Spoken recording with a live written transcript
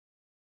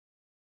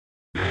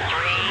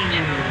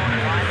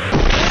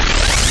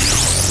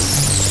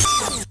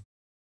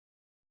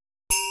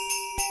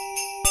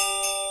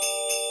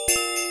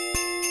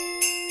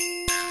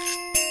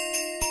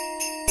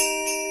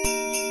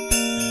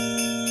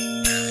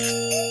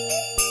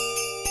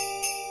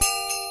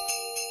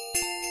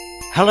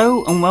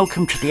Hello and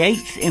welcome to the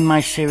 8th in my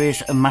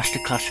series of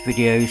Masterclass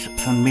videos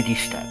for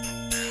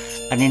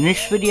MidiStep. And in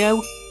this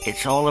video,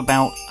 it's all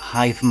about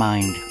Hive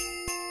Mind.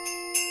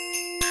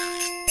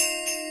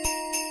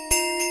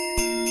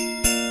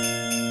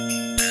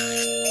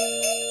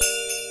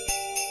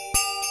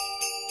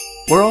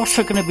 We're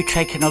also going to be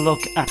taking a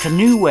look at a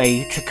new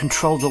way to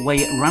control the way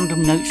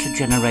random notes are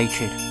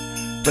generated,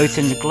 both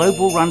in the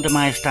global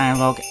randomized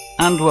dialog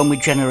and when we're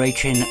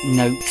generating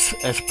notes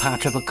as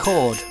part of a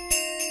chord.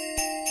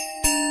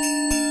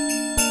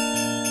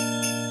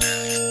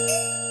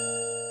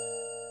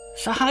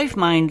 So Hive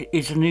Mind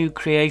is a new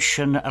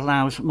creation that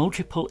allows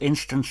multiple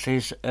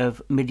instances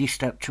of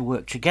MidiStep to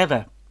work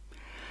together.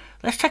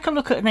 Let's take a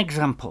look at an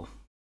example.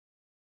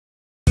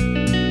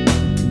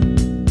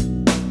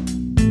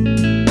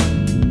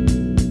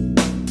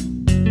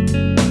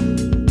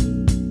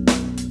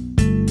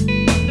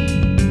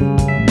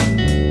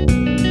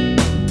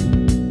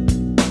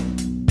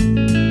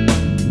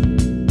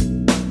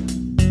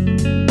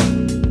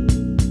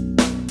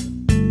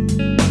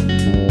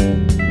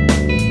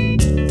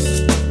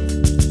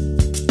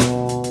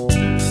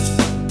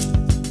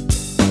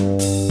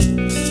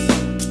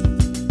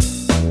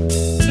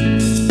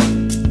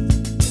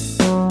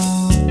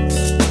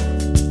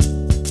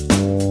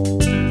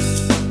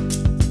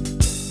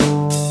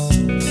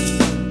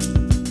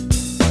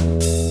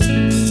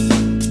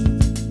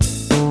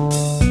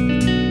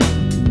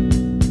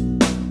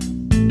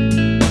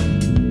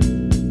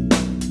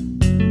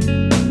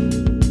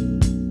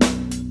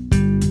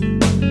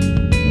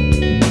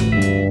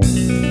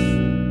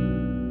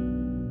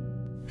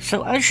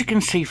 So as you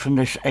can see from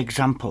this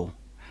example,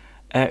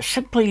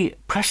 simply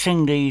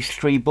pressing these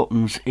three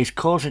buttons is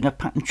causing a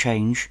pattern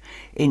change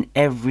in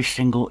every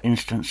single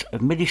instance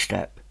of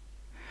MidiStep.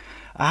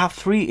 I have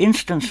three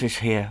instances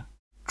here: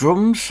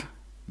 drums,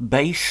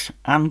 bass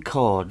and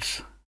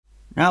chords.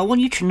 Now I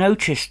want you to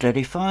notice that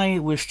if I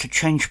was to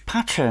change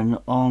pattern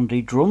on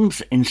the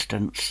drums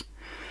instance,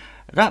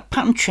 that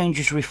pattern change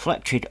is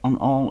reflected on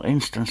all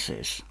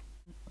instances,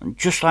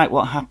 just like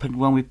what happened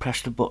when we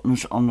pressed the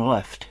buttons on the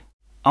left.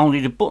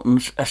 Only the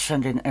buttons are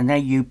sending an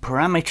AU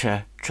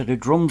parameter to the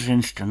drums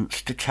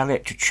instance to tell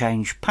it to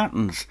change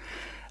patterns,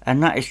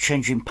 and that is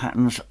changing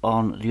patterns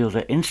on the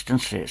other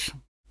instances.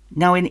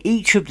 Now in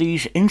each of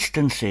these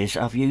instances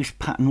I've used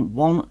pattern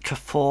 1 to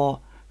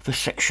 4 for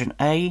section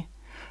A,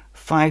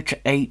 5 to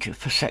 8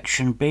 for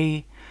section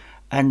B,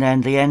 and then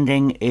the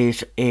ending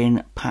is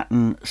in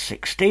pattern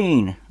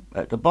 16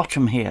 at the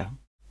bottom here.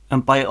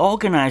 And by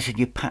organising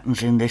your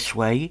patterns in this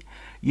way,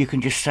 you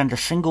can just send a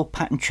single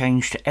pattern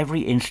change to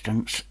every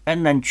instance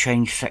and then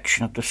change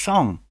section of the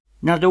song.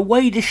 Now the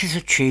way this is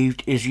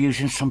achieved is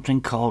using something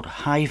called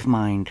Hive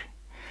Mind.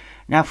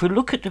 Now if we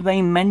look at the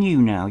main menu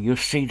now, you'll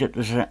see that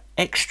there's an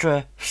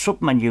extra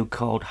submenu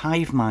called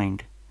Hive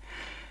Mind.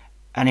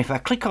 And if I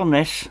click on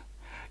this,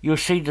 you'll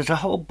see there's a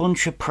whole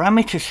bunch of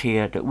parameters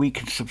here that we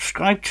can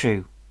subscribe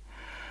to.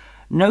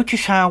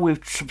 Notice how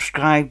we've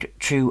subscribed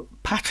to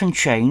pattern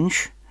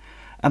change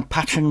and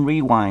pattern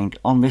rewind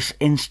on this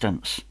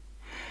instance,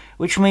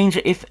 which means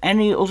that if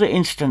any other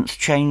instance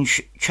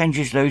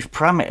changes those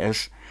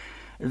parameters,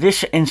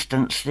 this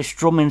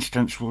drum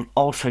instance will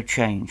also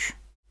change.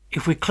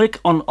 If we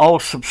click on all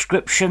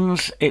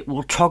subscriptions, it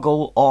will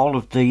toggle all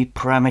of the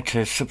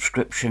parameters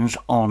subscriptions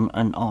on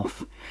and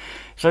off.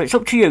 So it's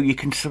up to you. You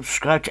can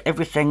subscribe to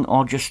everything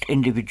or just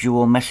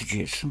individual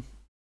messages.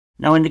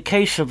 Now in the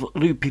case of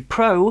Loopy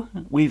Pro,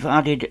 we've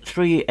added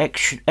three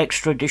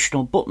extra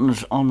additional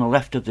buttons on the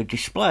left of the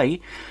display,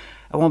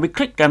 and when we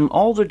click them,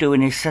 all they're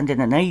doing is sending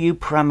an AU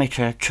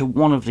parameter to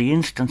one of the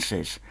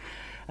instances,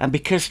 and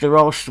because they're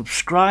all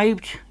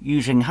subscribed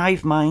using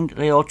Hive Mind,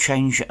 they all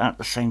change at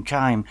the same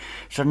time,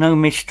 so no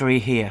mystery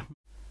here.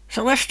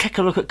 So let's take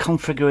a look at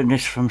configuring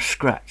this from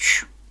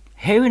scratch.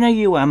 Here in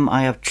AUM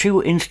I have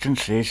two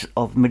instances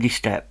of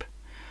MidiStep.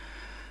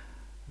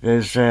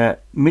 There's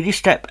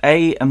MidiStep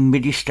A and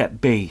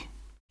MidiStep B,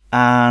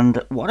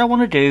 and what I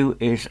want to do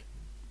is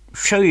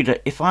show you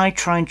that if I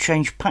try and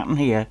change pattern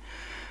here,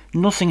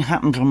 nothing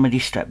happens on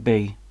MidiStep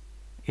B.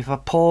 If I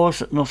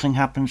pause, nothing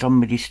happens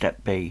on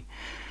MidiStep B.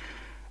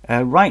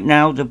 Right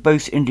now they're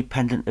both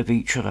independent of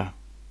each other,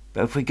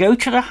 but if we go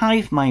to the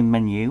Hive Mind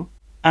menu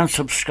and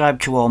subscribe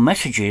to all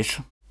messages,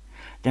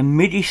 then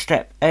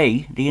MidiStep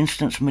A, the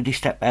instance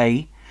MidiStep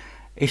A,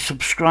 is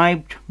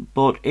subscribed,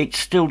 but it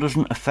still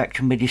doesn't affect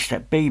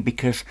MidiStep B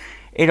because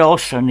it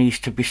also needs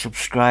to be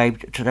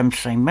subscribed to them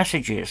same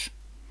messages.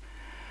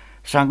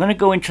 So I'm going to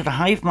go into the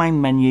Hive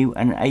Mind menu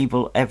and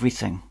enable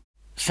everything.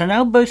 So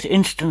now both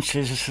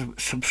instances are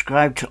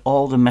subscribed to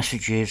all the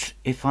messages.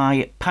 If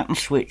I pattern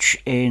switch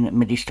in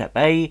MidiStep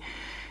A,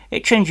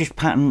 it changes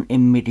pattern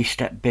in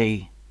MidiStep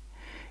B.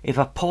 If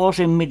I pause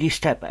in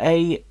MidiStep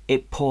A,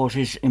 it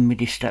pauses in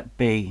MidiStep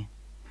B.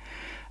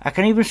 I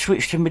can even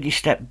switch to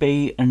MidiStep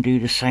B and do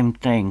the same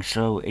thing,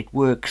 so it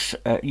works.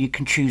 You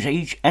can choose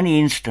any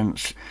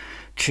instance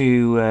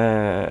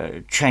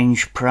to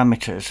change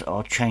parameters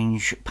or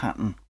change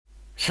pattern.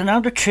 So now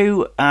the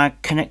two are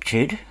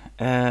connected,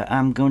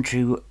 I'm going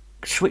to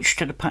switch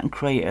to the pattern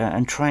creator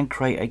and try and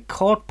create a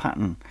chord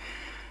pattern.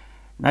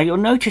 Now you'll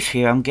notice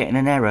here I'm getting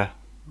an error.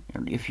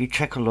 If you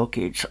take a look,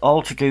 it's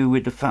all to do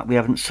with the fact we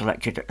haven't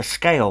selected a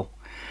scale.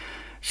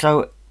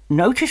 So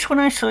notice when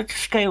I select a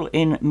scale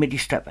in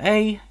MidiStep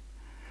A,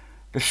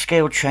 the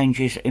scale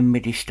changes in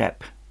MidiStep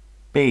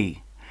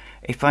B.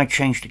 If I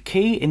change the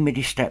key in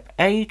MidiStep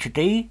A to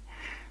D,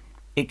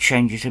 it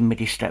changes in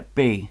MidiStep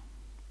B.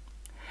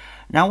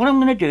 Now what I'm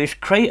going to do is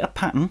create a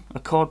pattern, a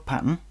chord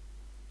pattern,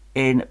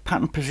 in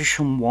pattern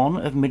position 1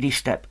 of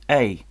MidiStep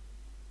A.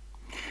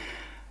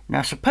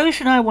 Now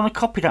supposing I want to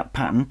copy that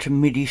pattern to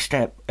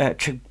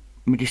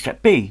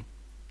MidiStep B,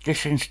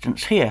 this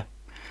instance here.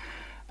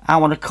 I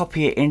want to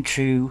copy it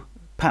into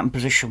pattern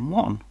position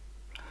 1.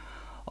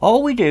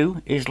 All we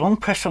do is long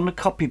press on the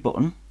copy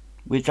button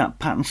with that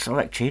pattern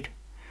selected,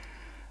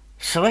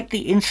 select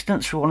the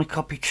instance we want to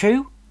copy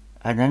to,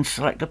 and then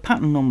select the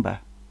pattern number.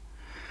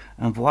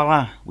 And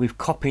voila, we've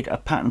copied a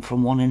pattern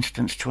from one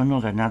instance to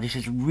another. Now this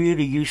is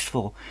really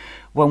useful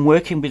when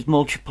working with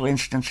multiple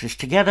instances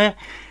together.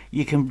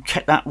 You can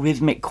take that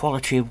rhythmic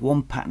quality of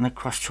one pattern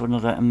across to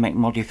another and make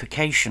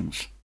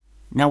modifications.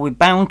 Now we're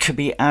bound to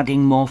be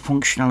adding more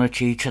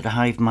functionality to the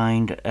Hive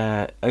Mind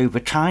over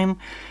time,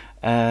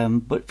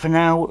 but for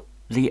now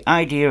the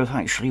idea of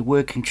actually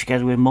working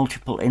together with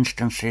multiple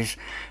instances,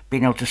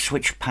 being able to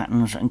switch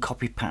patterns and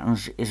copy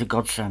patterns, is a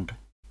godsend.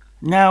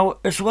 Now,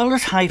 as well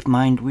as Hive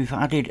Mind, we've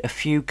added a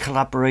few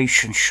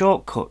collaboration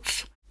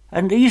shortcuts,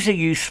 and these are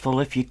useful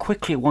if you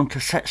quickly want to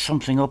set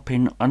something up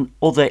in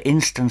other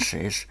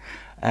instances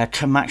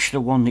to match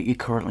the one that you're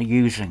currently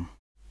using.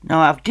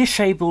 Now I've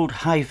disabled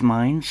Hive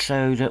Mind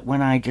so that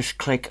when I just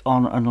click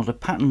on another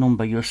pattern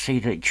number, you'll see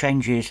that it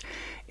changes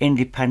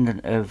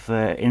independent of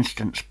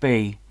instance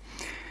B.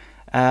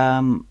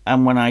 And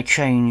when I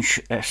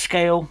change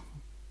scale,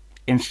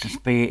 instance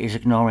B is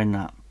ignoring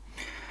that.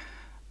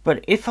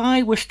 But if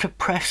I was to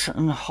press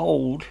and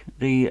hold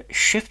the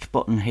shift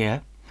button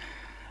here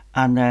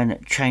and then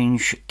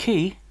change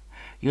key,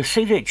 you'll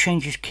see that it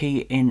changes key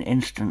in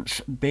instance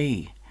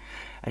B.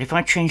 And if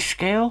I change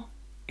scale,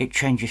 it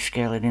changes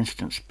scale in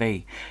instance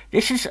B.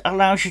 This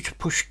allows you to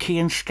push key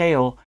and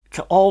scale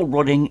to all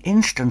running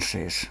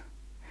instances.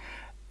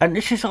 And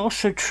this is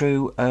also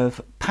true of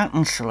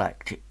pattern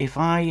select. If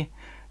I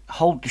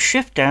hold the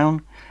shift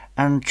down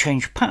and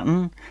change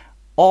pattern,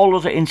 all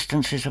other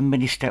instances of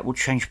MidiStep will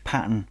change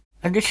pattern.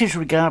 And this is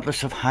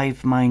regardless of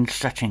Hive Mind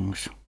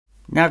settings.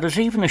 Now there's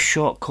even a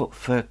shortcut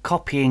for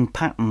copying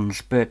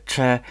patterns, but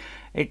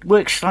it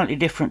works slightly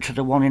different to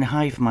the one in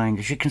Hive Mind.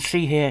 As you can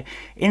see here,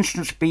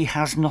 instance B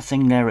has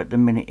nothing there at the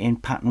minute in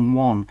pattern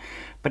 1.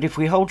 But if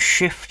we hold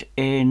shift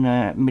in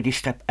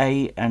MidiStep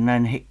A and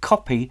then hit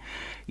copy,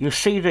 you'll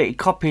see that it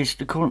copies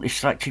the currently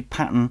selected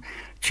pattern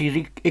to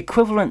the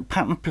equivalent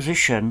pattern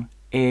position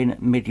in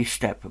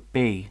MidiStep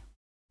B.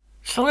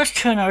 So let's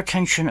turn our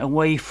attention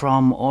away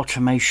from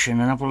automation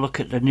and have a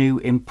look at the new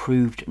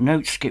improved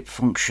note skip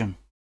function.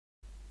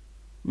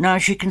 Now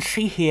as you can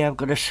see here, I've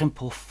got a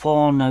simple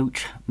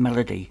 4-note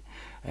melody,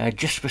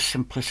 just for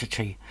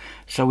simplicity,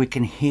 so we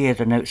can hear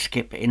the note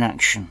skip in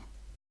action.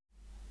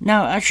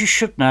 Now as you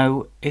should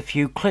know, if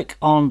you click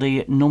on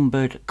the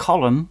numbered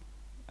column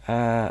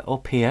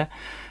up here,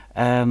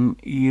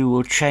 you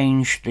will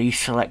change the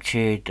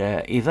selected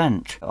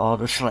event, or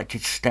the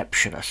selected step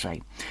should I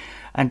say.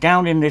 And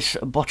down in this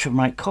bottom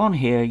right corner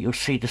here, you'll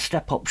see the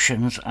step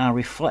options are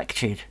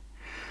reflected.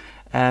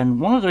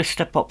 And one of those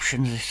step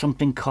options is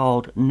something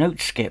called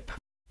note skip.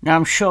 Now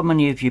I'm sure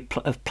many of you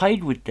have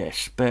played with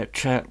this,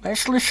 but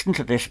let's listen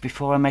to this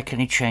before I make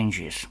any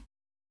changes.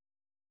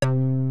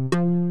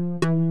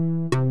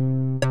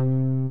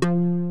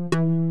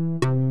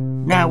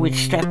 Now with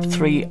step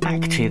 3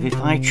 active,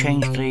 if I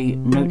change the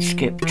note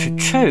skip to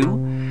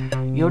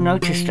 2, you'll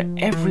notice that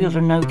every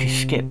other note is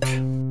skipped.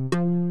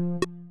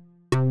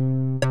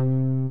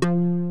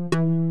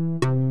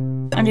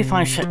 And if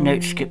I set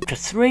note skip to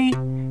 3,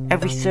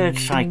 every third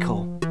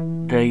cycle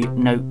the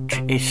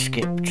note is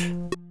skipped.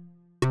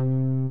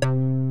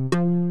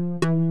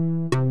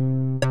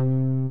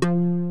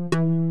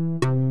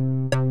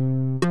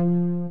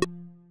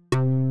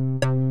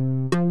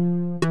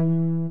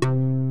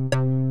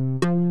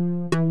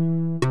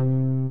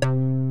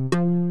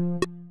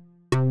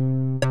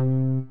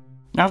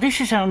 Now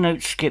this is how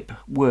note skip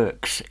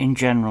works in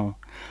general,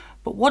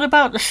 but what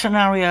about the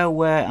scenario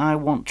where I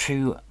want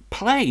to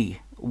play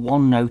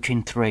one note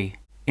in 3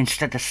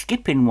 instead of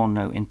skipping one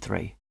note in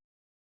 3?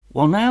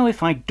 Well, now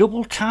if I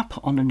double tap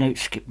on the note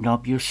skip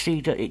knob, you'll see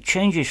that it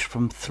changes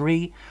from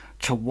 3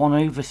 to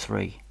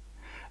 1/3,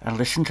 and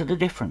listen to the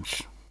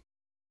difference.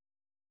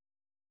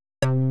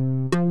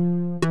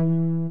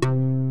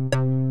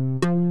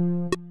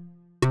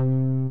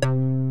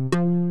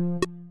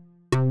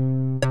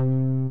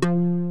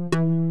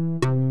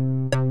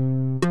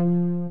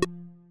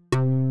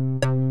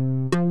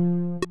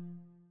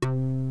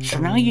 So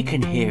now you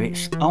can hear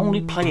it's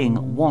only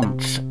playing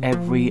once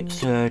every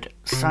third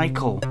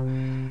cycle.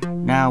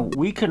 Now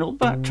we can up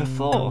that to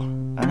 4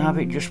 and have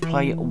it just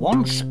play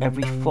once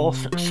every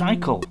 4th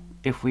cycle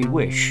if we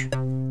wish.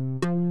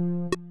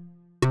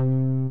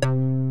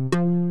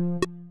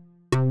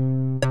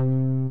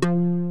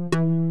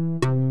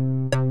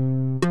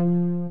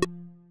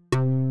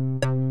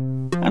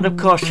 And of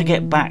course, to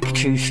get back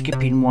to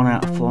skipping 1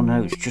 out of 4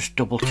 notes, just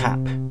double tap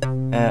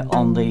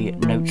on the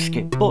note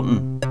skip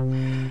button.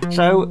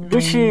 So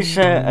this is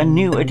a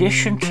new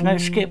addition to note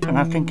skip, and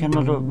I think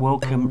another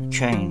welcome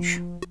change.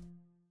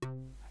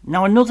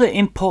 Now, another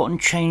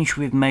important change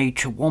we've made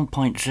to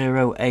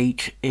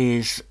 1.08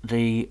 is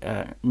the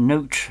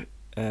note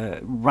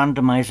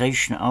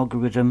randomization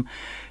algorithm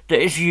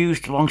that is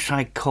used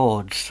alongside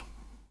chords.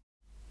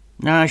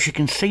 Now, as you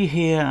can see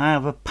here, I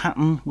have a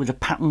pattern with a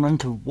pattern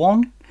length of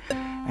 1,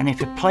 and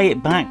if you play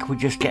it back, we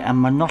just get a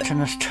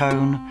monotonous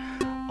tone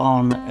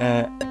on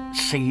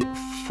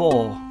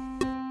C4.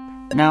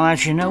 Now,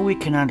 as you know, we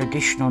can add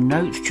additional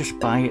notes just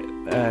by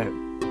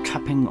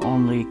tapping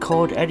on the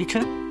chord editor,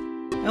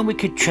 and we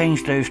could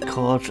change those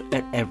chords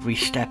at every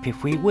step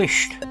if we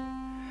wished.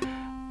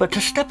 But to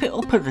step it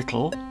up a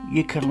little,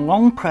 you can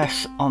long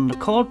press on the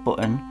chord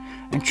button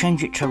and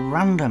change it to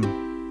random.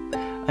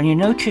 And you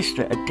notice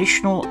that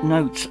additional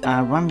notes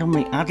are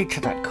randomly added to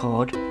that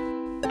chord,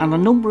 and the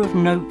number of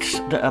notes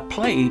that are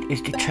played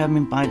is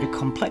determined by the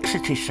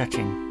complexity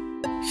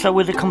setting. So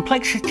with a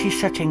complexity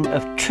setting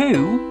of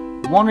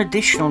 2, 1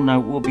 additional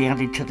note will be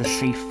added to the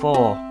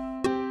C4.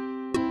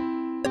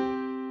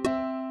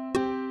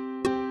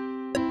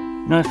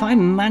 Now, if I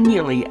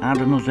manually add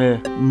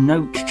another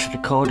note to the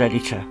chord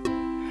editor,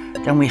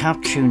 then we have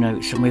 2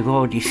 notes and we've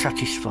already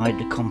satisfied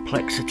the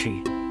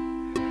complexity.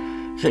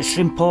 So it's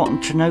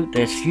important to note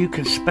this. You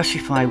can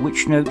specify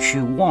which notes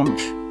you want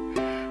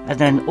and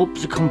then up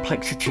the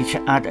complexity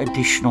to add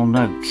additional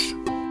notes.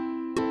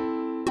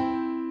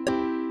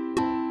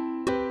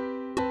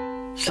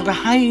 So the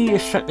higher you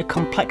set the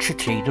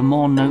complexity, the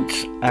more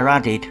notes are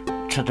added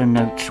to the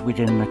notes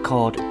within the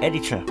chord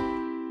editor.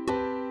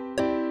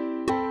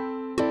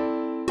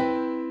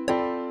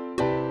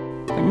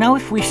 Now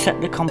if we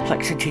set the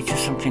complexity to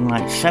something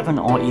like 7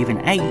 or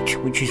even 8,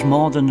 which is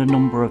more than the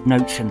number of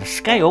notes in the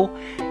scale,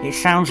 it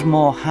sounds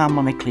more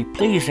harmonically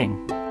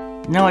pleasing.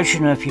 Now, as you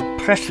know, if you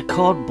press the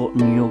chord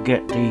button, you'll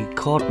get the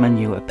chord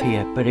menu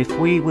appear, but if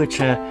we were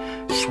to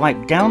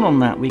swipe down on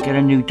that, we get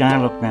a new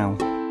dialog now.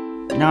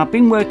 Now, I've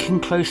been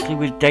working closely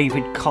with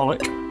David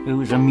Collett,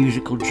 who is a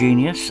musical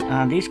genius,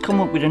 and he's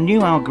come up with a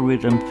new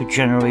algorithm for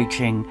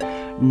generating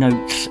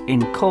notes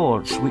in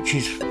chords, which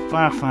is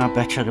far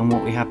better than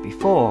what we had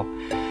before.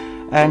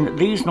 And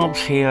these knobs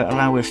here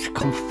allow us to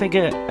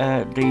configure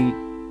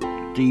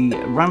the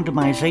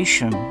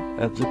randomization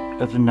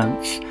of the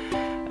notes,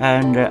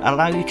 and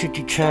allow you to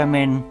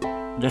determine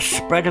the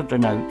spread of the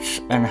notes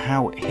and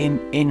how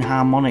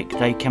inharmonic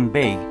they can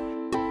be.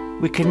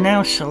 We can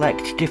now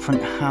select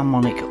different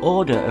harmonic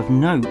order of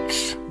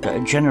notes that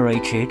are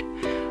generated,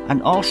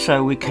 and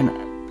also we can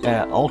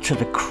alter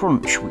the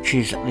crunch, which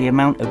is the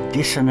amount of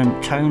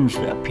dissonant tones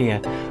that appear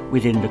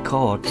within the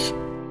chords.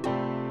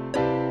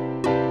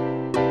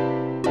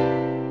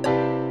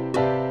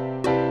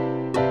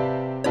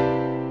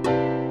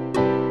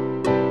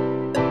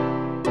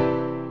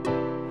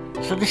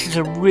 So this is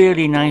a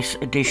really nice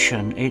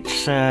addition.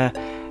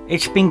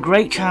 It's been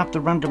great to have the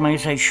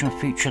randomization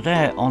feature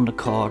there on the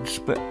chords,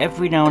 but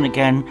every now and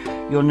again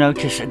you'll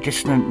notice a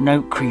dissonant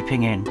note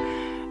creeping in,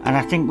 and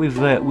I think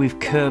we've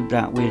curbed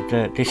that with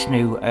this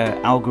new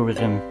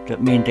algorithm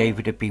that me and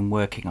David have been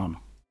working on.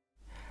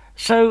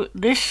 So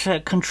this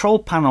control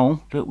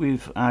panel that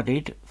we've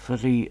added for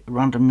the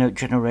random note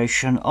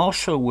generation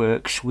also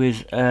works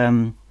with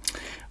the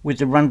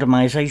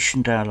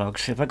randomization dialog.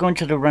 So if I go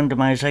into the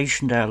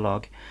randomization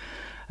dialog,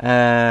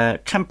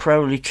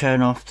 temporarily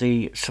turn off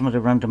some of the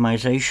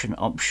randomization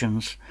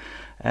options,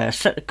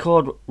 set the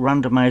chord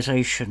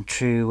randomization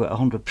to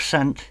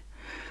 100%,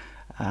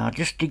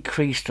 just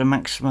decrease the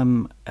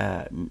maximum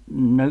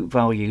note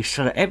value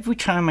so that every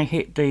time I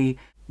hit the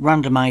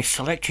randomize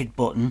selected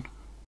button,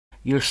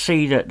 you'll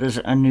see that there's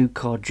a new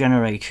chord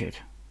generated.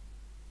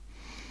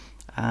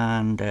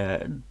 And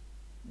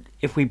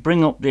if we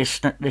bring up this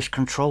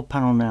control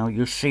panel now,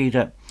 you'll see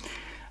that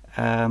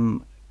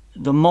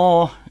the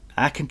more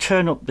I can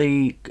turn up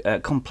the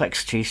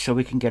complexity so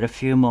we can get a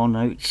few more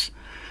notes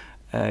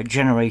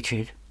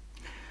generated,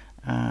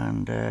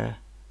 and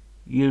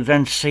you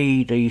then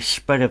see the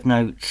spread of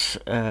notes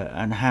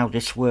and how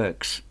this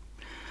works.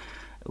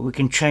 We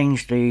can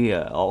change the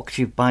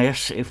octave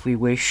bias if we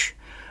wish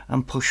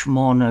and push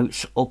more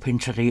notes up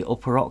into the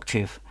upper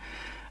octave,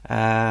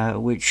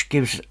 which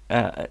gives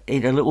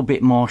it a little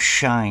bit more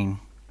shine.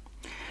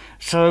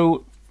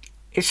 So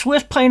it's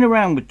worth playing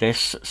around with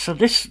this. So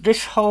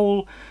this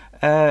whole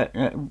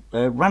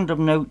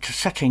random note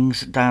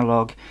settings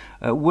dialog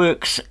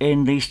works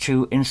in these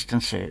 2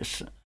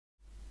 instances.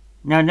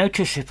 Now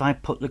notice if I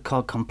put the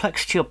chord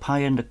complexity up high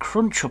and the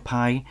crunch up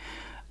high,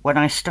 when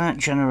I start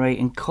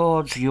generating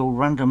chords, you'll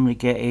randomly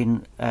get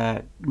in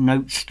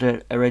notes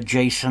that are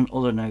adjacent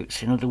other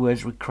notes. In other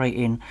words, we're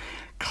creating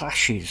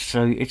clashes.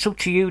 So it's up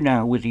to you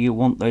now whether you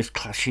want those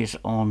clashes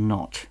or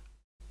not.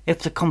 If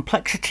the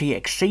complexity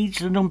exceeds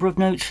the number of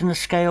notes in the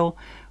scale,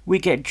 we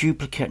get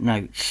duplicate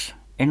notes.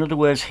 In other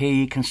words, here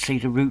you can see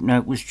the root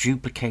note was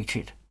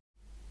duplicated.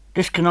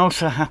 This can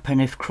also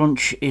happen if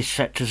crunch is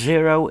set to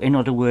 0. In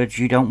other words,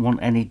 you don't want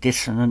any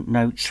dissonant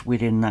notes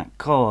within that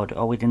chord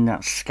or within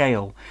that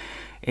scale,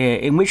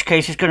 in which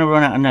case it's going to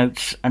run out of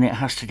notes and it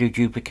has to do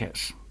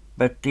duplicates.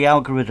 But the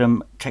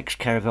algorithm takes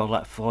care of all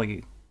that for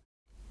you.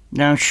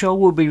 Now, I'm sure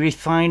we'll be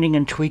refining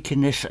and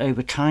tweaking this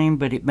over time,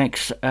 but it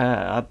makes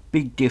a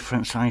big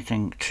difference, I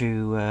think,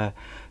 to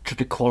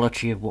the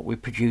quality of what we're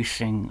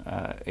producing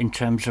in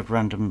terms of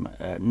random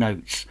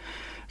notes.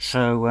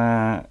 So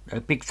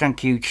a big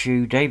thank you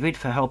to David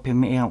for helping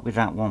me out with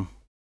that one.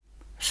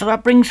 So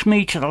that brings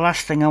me to the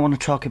last thing I want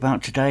to talk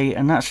about today,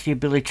 and that's the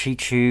ability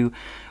to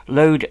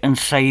load and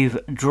save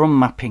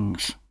drum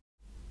mappings.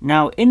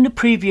 Now, in the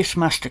previous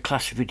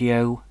masterclass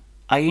video,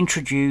 I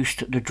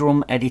introduced the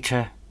drum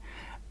editor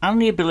and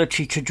the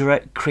ability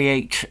to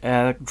create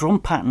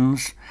drum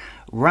patterns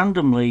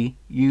randomly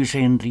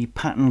using the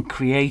pattern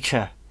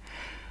creator.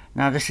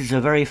 Now, this is a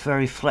very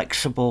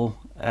flexible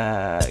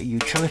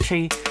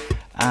utility,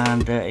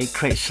 and it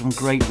creates some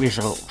great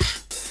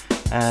results.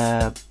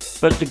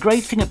 But the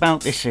great thing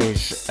about this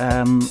is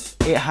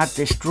it had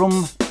this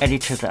drum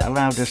editor that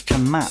allowed us to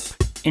map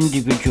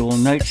individual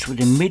notes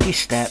within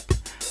MidiStep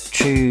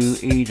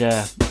to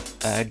either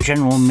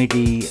general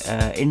MIDI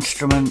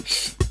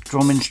instruments,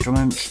 drum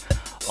instruments,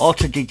 or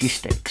to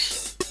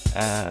digisticks.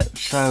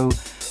 So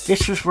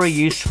this was very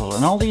useful,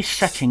 and all these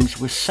settings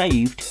were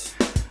saved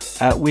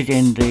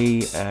within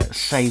the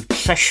saved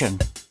session.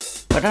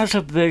 But as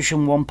of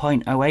version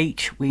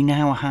 1.08, we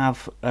now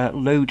have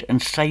load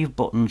and save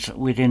buttons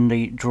within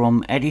the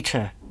drum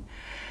editor.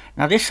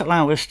 Now, this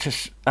allows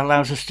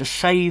us to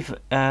save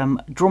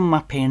drum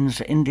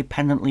mappings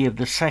independently of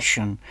the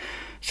session.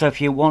 So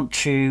if you want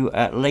to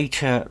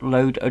later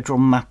load a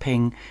drum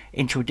mapping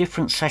into a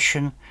different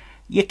session,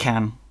 you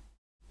can.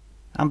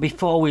 And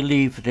before we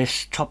leave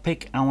this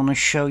topic, I want to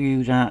show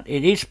you that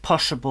it is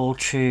possible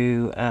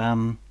to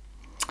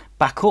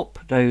back up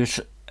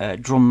those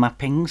drum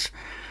mappings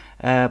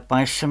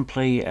by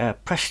simply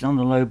pressing on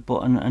the load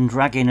button and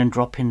dragging and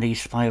dropping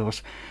these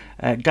files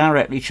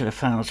directly to the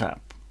Files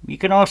app. You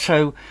can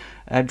also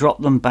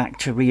drop them back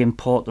to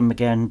re-import them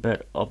again,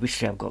 but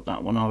obviously I've got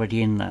that one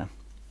already in there.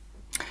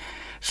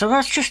 So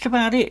that's just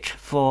about it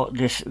for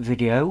this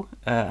video.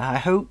 I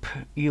hope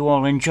you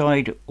all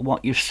enjoyed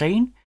what you've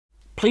seen.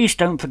 Please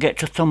don't forget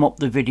to thumb up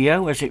the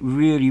video, as it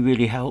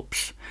really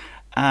helps,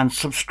 and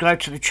subscribe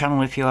to the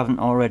channel if you haven't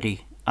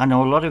already. I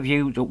know a lot of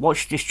you that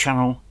watch this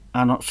channel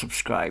are not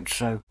subscribed,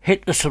 so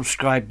hit the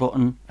subscribe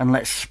button and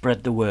let's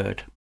spread the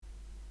word.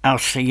 I'll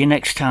see you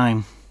next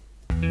time.